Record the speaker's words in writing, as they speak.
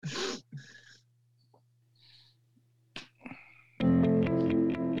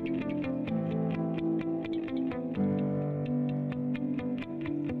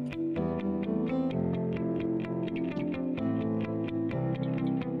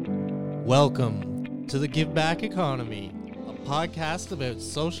Welcome to the Give Back Economy, a podcast about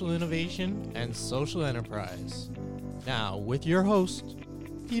social innovation and social enterprise. Now, with your host,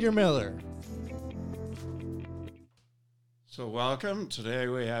 Peter Miller. So welcome. Today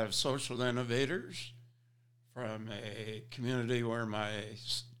we have social innovators from a community where my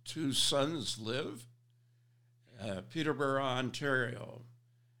two sons live, Peterborough, Ontario.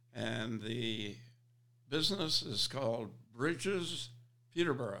 And the business is called Bridges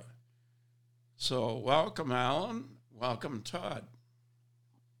Peterborough. So welcome, Alan. Welcome, Todd.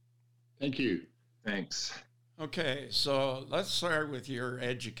 Thank you. Thanks. Okay, so let's start with your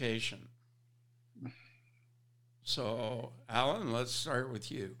education. So, Alan, let's start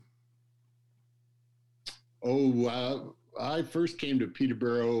with you. I first came to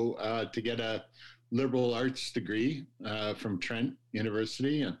Peterborough to get a liberal arts degree from Trent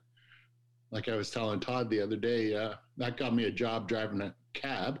University. And like I was telling Todd the other day, that got me a job driving a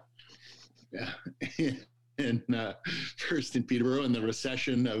cab. And first in Peterborough in the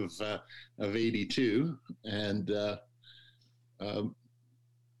recession of '82. And a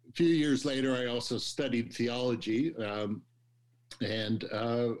few years later, I also studied theology. And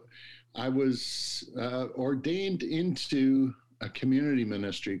I was ordained into a community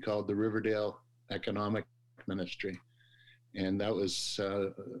ministry called the Riverdale Economic Ministry. And that was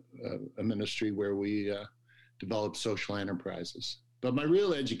a ministry where we developed social enterprises. But my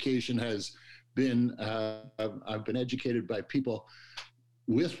real education has been, I've been educated by people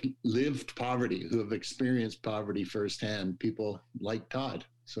with lived poverty, who have experienced poverty firsthand, people like Todd.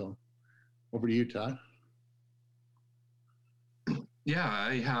 So over to you, Todd. Yeah,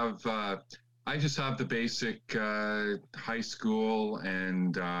 I just have the basic high school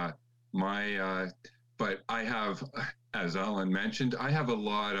and but I have, as Alan mentioned, I have a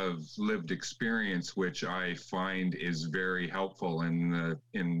lot of lived experience, which I find is very helpful in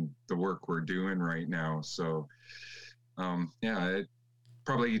the work we're doing right now. So, it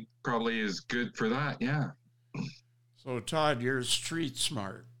probably is good for that. Yeah. So, Todd, you're street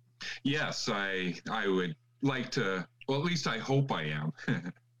smart. Yes, I would like to. Well, at least I hope I am.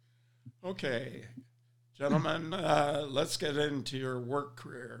 Okay, gentlemen, let's get into your work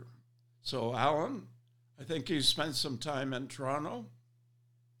career. So, Alan, I think you spent some time in Toronto.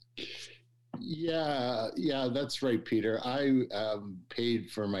 Yeah, that's right, Peter. I paid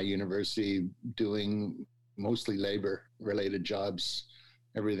for my university doing mostly labor-related jobs,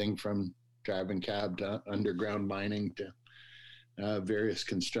 everything from driving cab to underground mining to various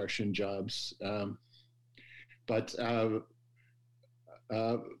construction jobs. But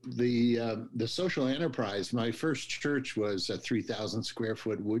the social enterprise, my first church was a 3,000 square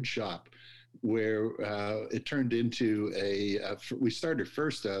foot wood shop, where it turned into we started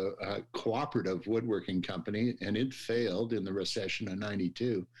first a cooperative woodworking company, and it failed in the recession of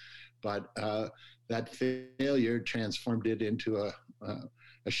 '92. But that failure transformed it into a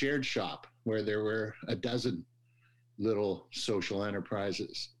shared shop where there were a dozen little social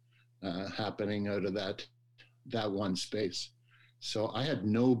enterprises happening out of that one space. So I had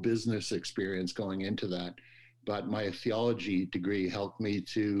no business experience going into that, but my theology degree helped me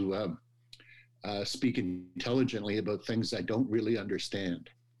to speak intelligently about things I don't really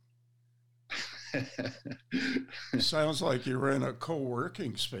understand. Sounds like you're in a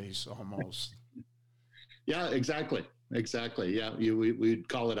co-working space almost. Yeah, exactly. Yeah, we'd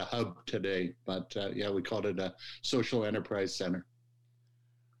call it a hub today, but we called it a social enterprise center.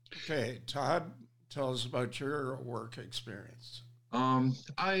 Okay, Todd, tell us about your work experience.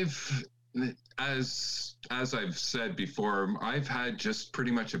 As I've said before, I've had just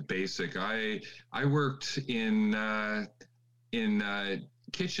pretty much a basic. I worked in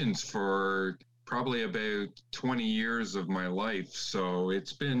kitchens for probably about 20 years of my life. So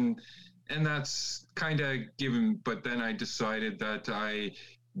it's been, and that's kind of given, but then I decided that I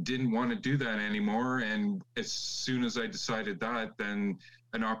didn't want to do that anymore. And as soon as I decided that, then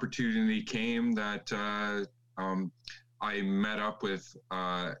an opportunity came that I met up with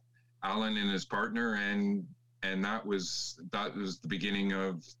Alan and his partner, and that was the beginning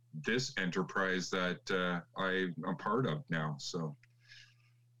of this enterprise that I'm a part of now. So,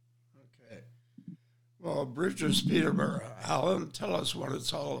 okay. Well, Bridges Peterborough. Alan, tell us what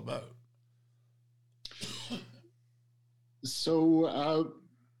it's all about. So,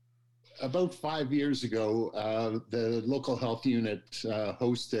 about 5 years ago, the local health unit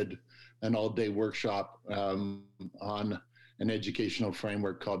hosted an all-day workshop on an educational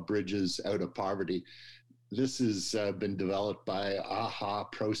framework called Bridges Out of Poverty. This has been developed by AHA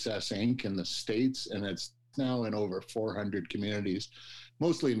Process Inc. in the States, and it's now in over 400 communities,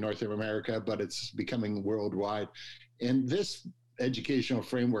 mostly in North America, but it's becoming worldwide. And this educational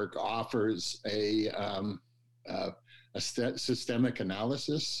framework offers a systemic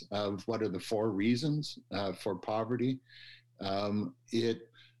analysis of what are the 4 reasons for poverty. It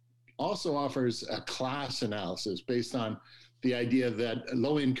also offers a class analysis based on the idea that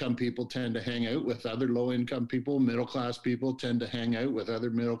low-income people tend to hang out with other low-income people, middle-class people tend to hang out with other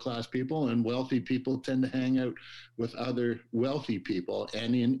middle-class people, and wealthy people tend to hang out with other wealthy people.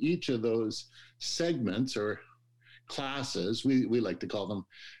 And in each of those segments or classes, we like to call them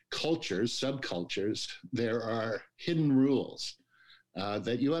cultures, subcultures, there are hidden rules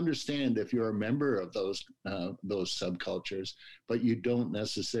that you understand if you're a member of those subcultures, but you don't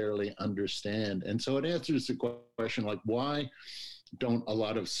necessarily understand. And so it answers the question, like, why don't a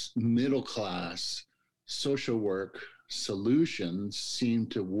lot of middle class social work solutions seem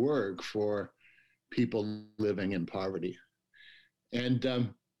to work for people living in poverty?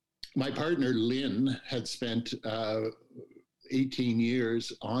 And my partner, Lynn, had spent 18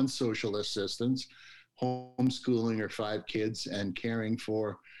 years on social assistance, homeschooling her 5 kids and caring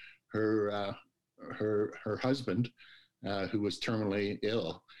for her husband, who was terminally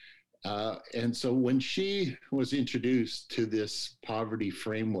ill. And so when she was introduced to this poverty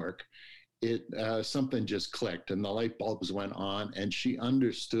framework, something just clicked and the light bulbs went on, and she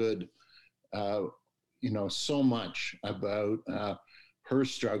understood, so much about her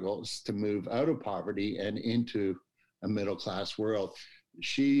struggles to move out of poverty and into a middle-class world.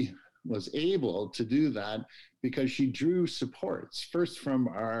 She was able to do that because she drew supports. First, from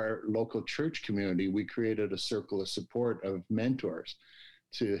our local church community, we created a circle of support of mentors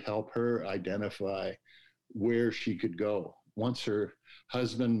to help her identify where she could go. Once her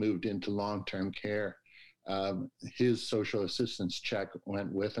husband moved into long-term care, his social assistance check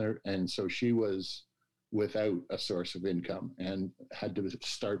went with her, and so she was without a source of income and had to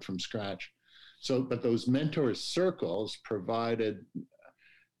start from scratch. But those mentor circles provided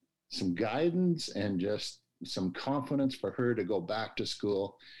some guidance and just some confidence for her to go back to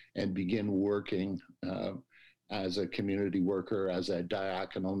school and begin working as a community worker, as a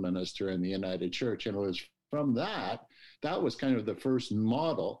diaconal minister in the United Church. And it was from that was kind of the first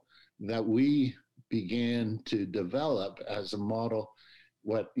model that we began to develop as a model,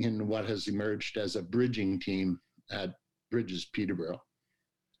 what has emerged as a bridging team at Bridges Peterborough.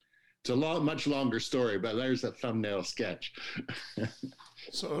 It's a much longer story, but there's a thumbnail sketch.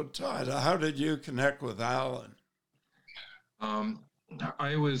 So, Todd, how did you connect with Alan?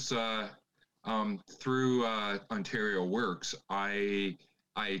 I was through Ontario Works. I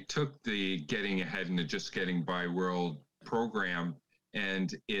took the Getting Ahead and the Just Getting By World program,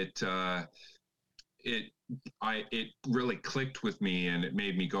 and it really clicked with me, and it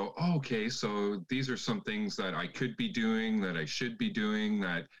made me go, oh, okay, so these are some things that I could be doing, that I should be doing,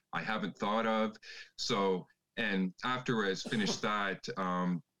 that I haven't thought of. So, and after I finished that,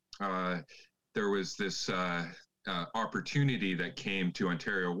 there was this opportunity that came to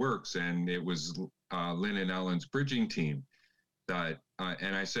Ontario Works, and it was Lynn and Alan's bridging team.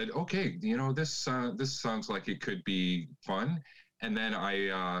 And I said, okay, this sounds like it could be fun. And then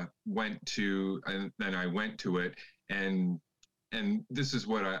I went to it, and this is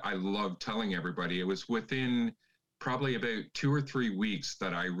what I love telling everybody. It was within probably about 2 or 3 weeks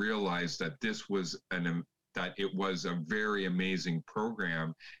that I realized that this was that it was a very amazing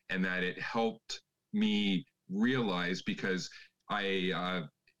program, and that it helped me realize, because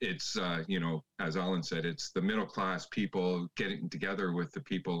it's as Alan said, it's the middle class people getting together with the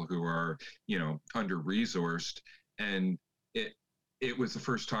people who are under-resourced, and it was the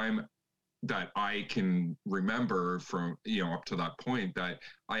first time that I can remember from, up to that point, that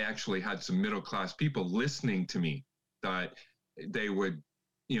I actually had some middle-class people listening to me, that they would,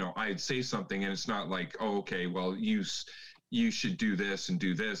 I'd say something and it's not like, oh, okay, well, you should do this and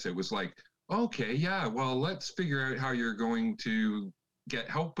do this. It was like, okay, yeah, well, let's figure out how you're going to get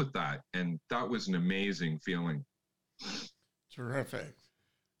help with that. And that was an amazing feeling. Terrific.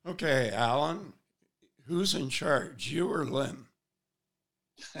 Okay, Alan, who's in charge, you or Lynn?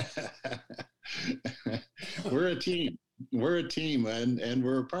 We're a team, and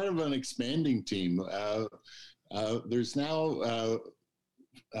we're part of an expanding team. There's now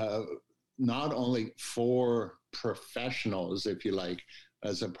not only 4 professionals, if you like,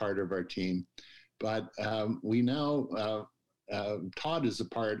 as a part of our team, but we now, Todd is a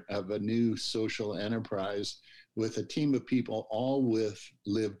part of a new social enterprise with a team of people, all with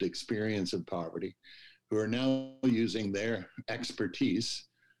lived experience of poverty, who are now using their expertise,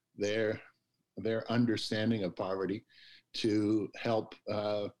 their understanding of poverty, to help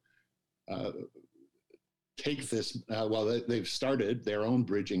take this. They've started their own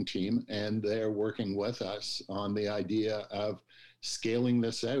bridging team, and they're working with us on the idea of scaling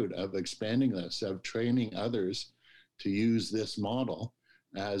this out, of expanding this, of training others to use this model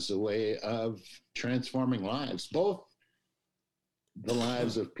as a way of transforming lives, both the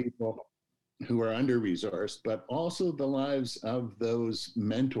lives of people who are under-resourced, but also the lives of those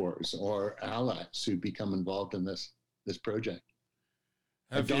mentors or allies who become involved in this project.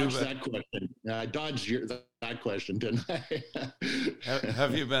 I dodged that question. I dodged that question, didn't I?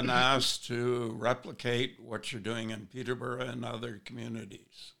 Have you been asked to replicate what you're doing in Peterborough and other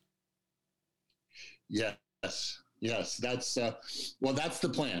communities? Yes. That's that's the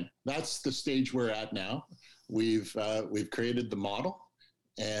plan. That's the stage we're at now. We've created the model.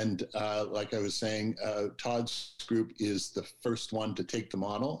 And like I was saying, Todd's group is the first one to take the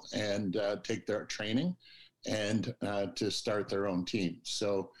model and take their training and to start their own team.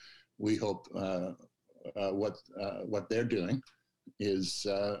 So we hope what they're doing is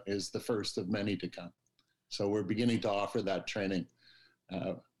the first of many to come. So we're beginning to offer that training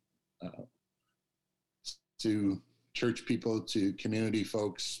to church people, to community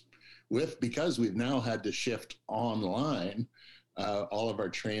folks, because we've now had to shift online. All of our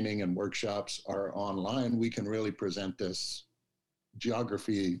training and workshops are online. We can really present this.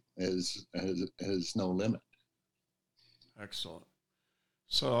 Geography is no limit. Excellent.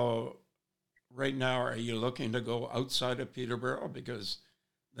 So right now, are you looking to go outside of Peterborough? Because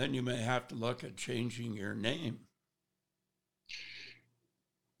then you may have to look at changing your name.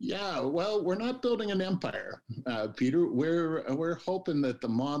 Yeah, well, we're not building an empire, Peter. We're hoping that the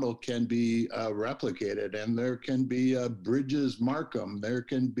model can be replicated, and there can be Bridges Markham, there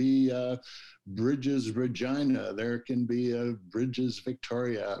can be Bridges Regina, there can be Bridges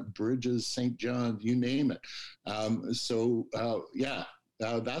Victoria, Bridges St. John, you name it.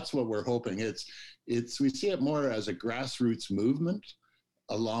 That's what we're hoping. We see it more as a grassroots movement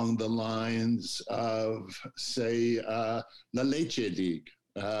along the lines of, say, La Leche League.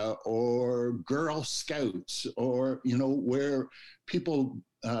 Or Girl Scouts, or, where people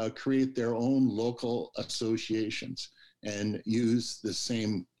create their own local associations and use the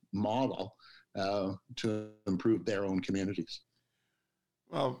same model to improve their own communities.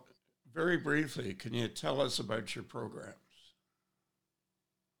 Well, very briefly, can you tell us about your programs?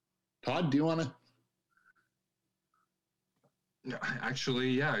 Todd, do you want to?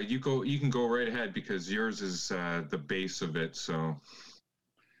 Actually, yeah, you can go right ahead, because yours is the base of it, so...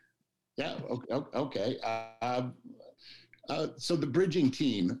 Yeah. Okay. So the bridging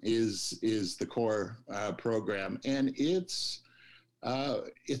team is the core program, and it's a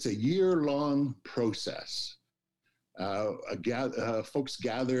year-long process. Folks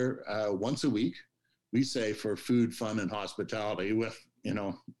gather once a week. We say for food, fun, and hospitality. With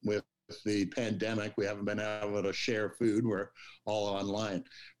the pandemic, we haven't been able to share food. We're all online,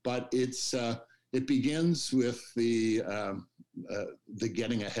 but it begins with the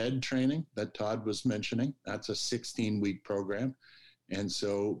Getting Ahead training that Todd was mentioning. That's a 16-week program. And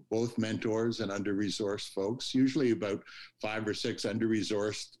so both mentors and under-resourced folks, usually about 5 or 6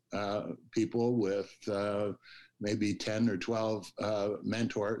 under-resourced people with maybe 10 or 12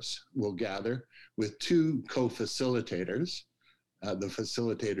 mentors, will gather with 2 co-facilitators. The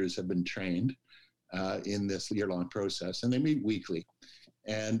facilitators have been trained in this year-long process, and they meet weekly.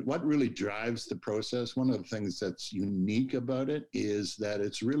 And what really drives the process, one of the things that's unique about it, is that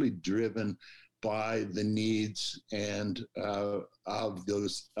it's really driven by the needs and of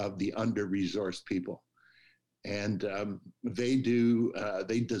the under-resourced people. And they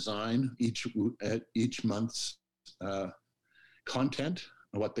design each month's content,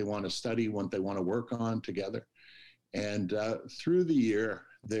 what they want to study, what they want to work on together. And through the year,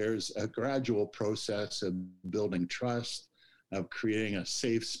 there's a gradual process of building trust, of creating a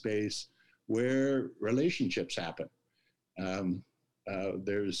safe space where relationships happen.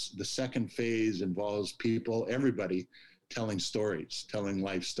 There's the second phase involves everybody telling stories, telling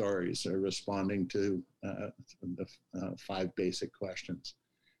life stories, or responding to the 5 basic questions.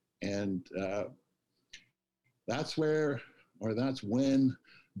 And that's when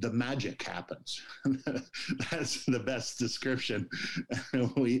the magic happens. That's the best description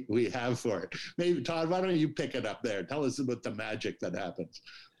we have for it. Maybe, Todd, why don't you pick it up there? Tell us about the magic that happens.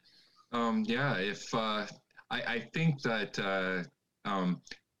 I think that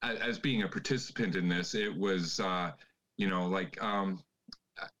as being a participant in this, it was,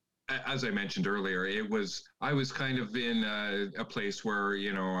 as I mentioned earlier, I was kind of in a place where,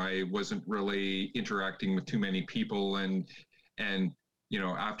 I wasn't really interacting with too many people, and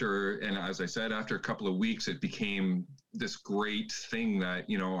as I said, after a couple of weeks, it became this great thing that,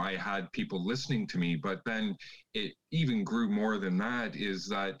 I had people listening to me. But then it even grew more than that, is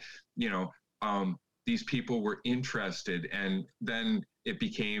that, these people were interested. And then it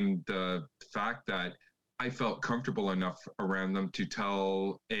became the fact that I felt comfortable enough around them to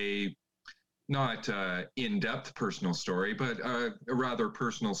tell a not in-depth personal story, but a rather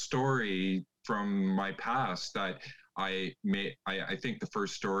personal story from my past that I think the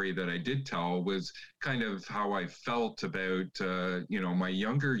first story that I did tell was kind of how I felt about my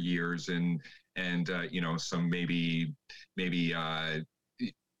younger years and some maybe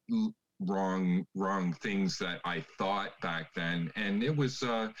wrong things that I thought back then, and it was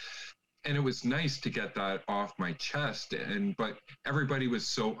nice to get that off my chest. But everybody was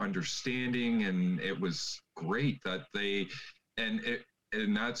so understanding, and it was great that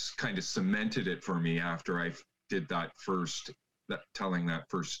and that's kind of cemented it for me after I did telling that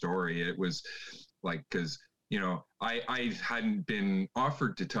first story. It was like, because I hadn't been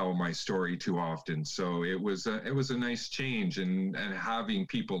offered to tell my story too often, so it was a nice change, and having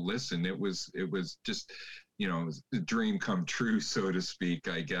people listen, it was just the dream come true, so to speak,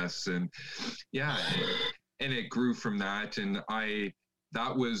 I guess. And yeah, and it grew from that. And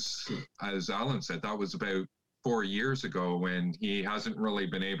that was, as Alan said, that was about 4 years ago, when he hasn't really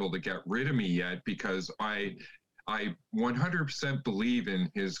been able to get rid of me yet, because I 100% believe in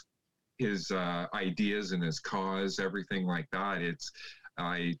his ideas and his cause, everything like that.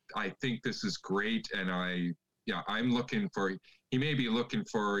 I think this is great, and I'm looking for. He may be looking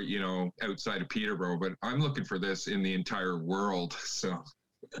for outside of Peterborough, but I'm looking for this in the entire world. So.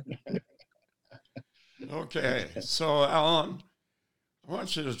 Okay, so Alan, I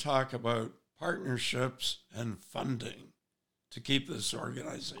want you to talk about partnerships and funding to keep this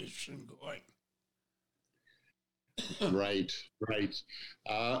organization going. Right.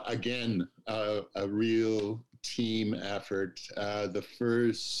 Again, a real team effort. The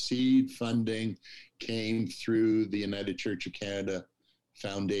first seed funding came through the United Church of Canada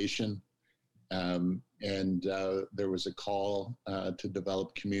Foundation, and there was a call to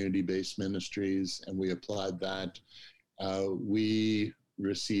develop community-based ministries, and we applied that. We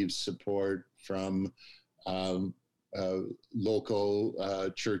received support from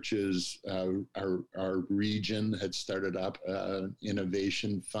local churches. Our region had started up an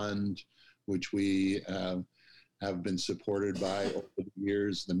innovation fund, which we have been supported by over the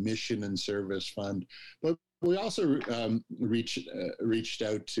years, the Mission and Service Fund. But we also reached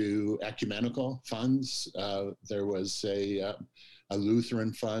out to ecumenical funds. There was a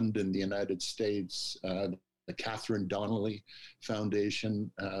Lutheran fund in the United States. The Catherine Donnelly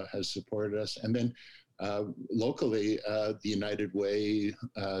Foundation has supported us. And then locally, the United Way,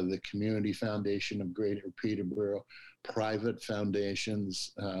 the Community Foundation of Greater Peterborough, private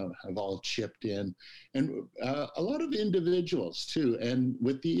foundations have all chipped in, and a lot of individuals too. And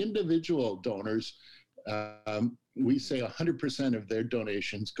with the individual donors, we say 100% of their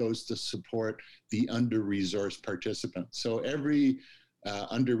donations goes to support the under-resourced participants. So every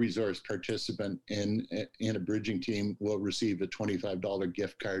under-resourced participant in a bridging team will receive a $25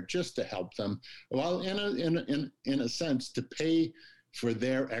 gift card just to help them, well, in a sense, to pay for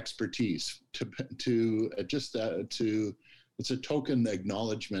their expertise, it's a token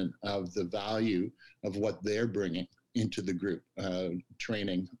acknowledgement of the value of what they're bringing into the group,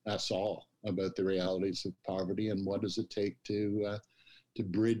 training us all about the realities of poverty and what does it take to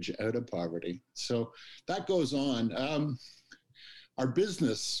bridge out of poverty. So that goes on. Our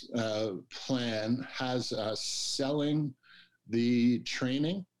business plan has us selling the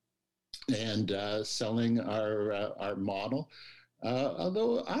training and selling our model.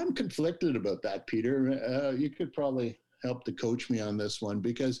 Although I'm conflicted about that, Peter. You could probably help to coach me on this one,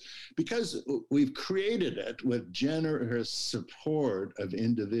 because we've created it with generous support of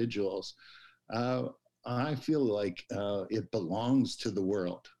individuals. I feel like it belongs to the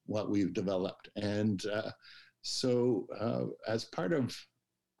world, what we've developed. And so as part of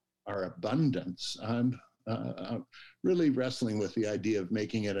our abundance, I'm really wrestling with the idea of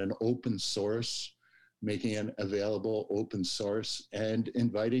making it an open source, making it available open source, and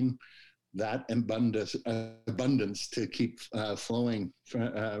inviting that abundance to keep flowing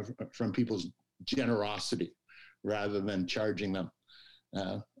from people's generosity rather than charging them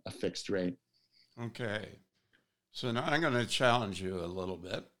a fixed rate. Okay. So now I'm going to challenge you a little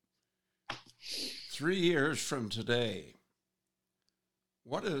bit. 3 years from today,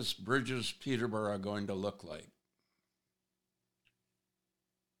 what is Bridges Peterborough going to look like?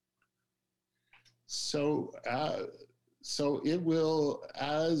 So it will,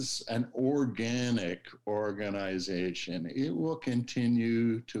 as an organic organization, it will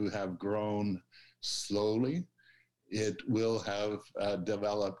continue to have grown slowly. It will have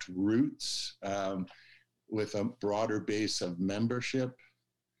developed roots with a broader base of membership.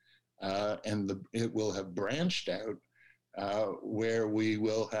 it will have branched out where we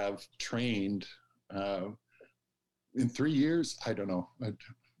will have trained in 3 years. I don't know.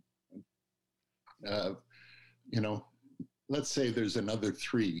 Let's say there's another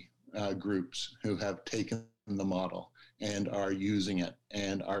 3 groups who have taken the model and are using it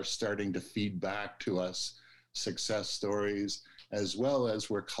and are starting to feed back to us success stories, as well as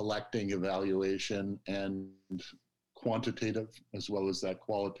we're collecting evaluation and quantitative as well as that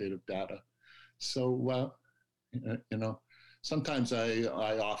qualitative data. So, sometimes I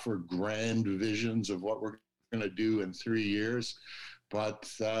offer grand visions of what we're going to do in 3 years, but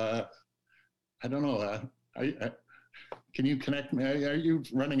I don't know. Can you connect me? Are you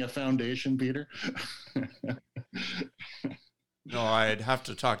running a foundation, Peter? No, I'd have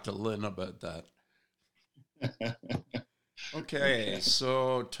to talk to Lynn about that. Okay,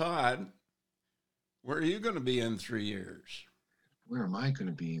 so Todd, where are you going to be in 3 years? Where am I going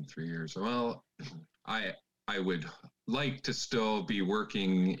to be in 3 years? Well, I would like to still be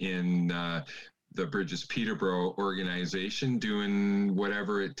working in the Bridges Peterborough organization, doing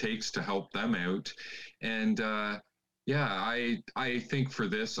whatever it takes to help them out. And I think for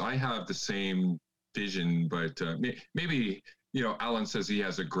this, I have the same vision, but maybe, Alan says he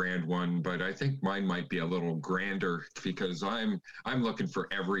has a grand one, but I think mine might be a little grander, because I'm looking for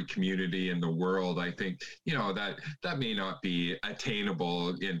every community in the world. I think, that may not be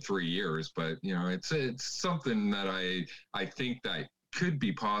attainable in 3 years, but, it's something that I think that could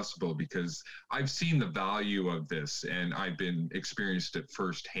be possible, because I've seen the value of this and I've experienced it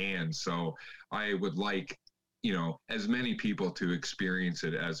firsthand. So I would like, as many people to experience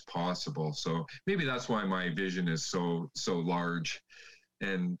it as possible. So maybe that's why my vision is so large.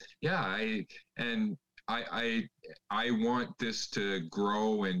 And I want this to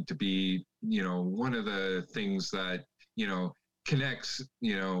grow and to be, one of the things that, connects,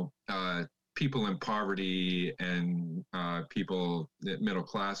 people in poverty and people, middle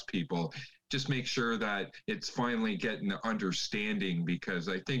class people. Just make sure that it's finally getting the understanding, because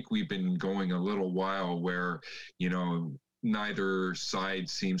I think we've been going a little while where, neither side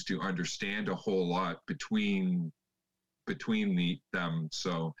seems to understand a whole lot between them.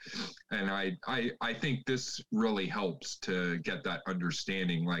 So, and I think this really helps to get that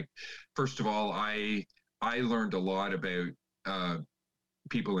understanding. Like, first of all, I learned a lot about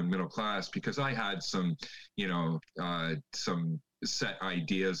people in middle class, because I had some set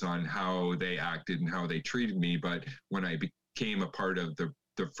ideas on how they acted and how they treated me. But when I became a part of the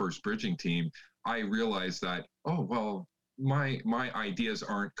first bridging team, I realized that, oh, well, my ideas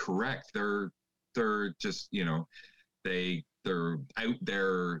aren't correct. They're just, they're out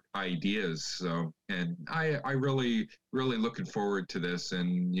there ideas. So, and I really looking forward to this.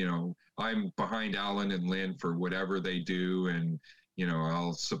 And, I'm behind Alan and Lynn for whatever they do. And,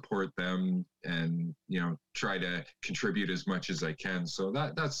 I'll support them and, try to contribute as much as I can. So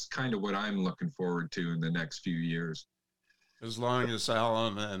that's kind of what I'm looking forward to in the next few years. As long as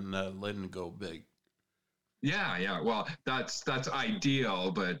Alan and Lynn go big. Yeah. Well, that's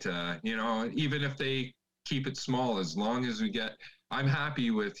ideal. But, even if they keep it small, as long as I'm happy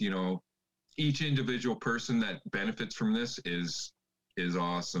with, each individual person that benefits from this is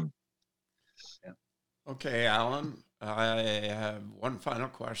awesome. Yeah. Okay, Alan, I have one final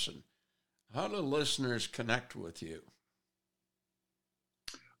question. How do listeners connect with you?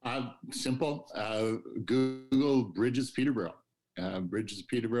 Simple. Google Bridges Peterborough. Bridges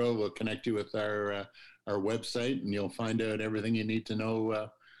Peterborough will connect you with our website, and you'll find out everything you need to know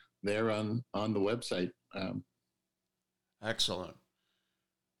there on the website. Excellent.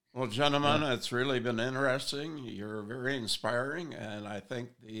 Well, gentlemen, it's really been interesting. You're very inspiring, and I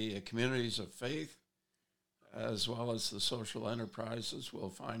think the communities of faith, as well as the social enterprises, will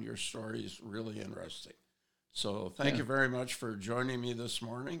find your stories really interesting. So thank you very much for joining me this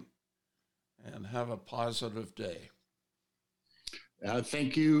morning, and have a positive day.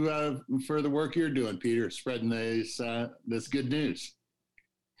 Thank you for the work you're doing, Peter, spreading this good news.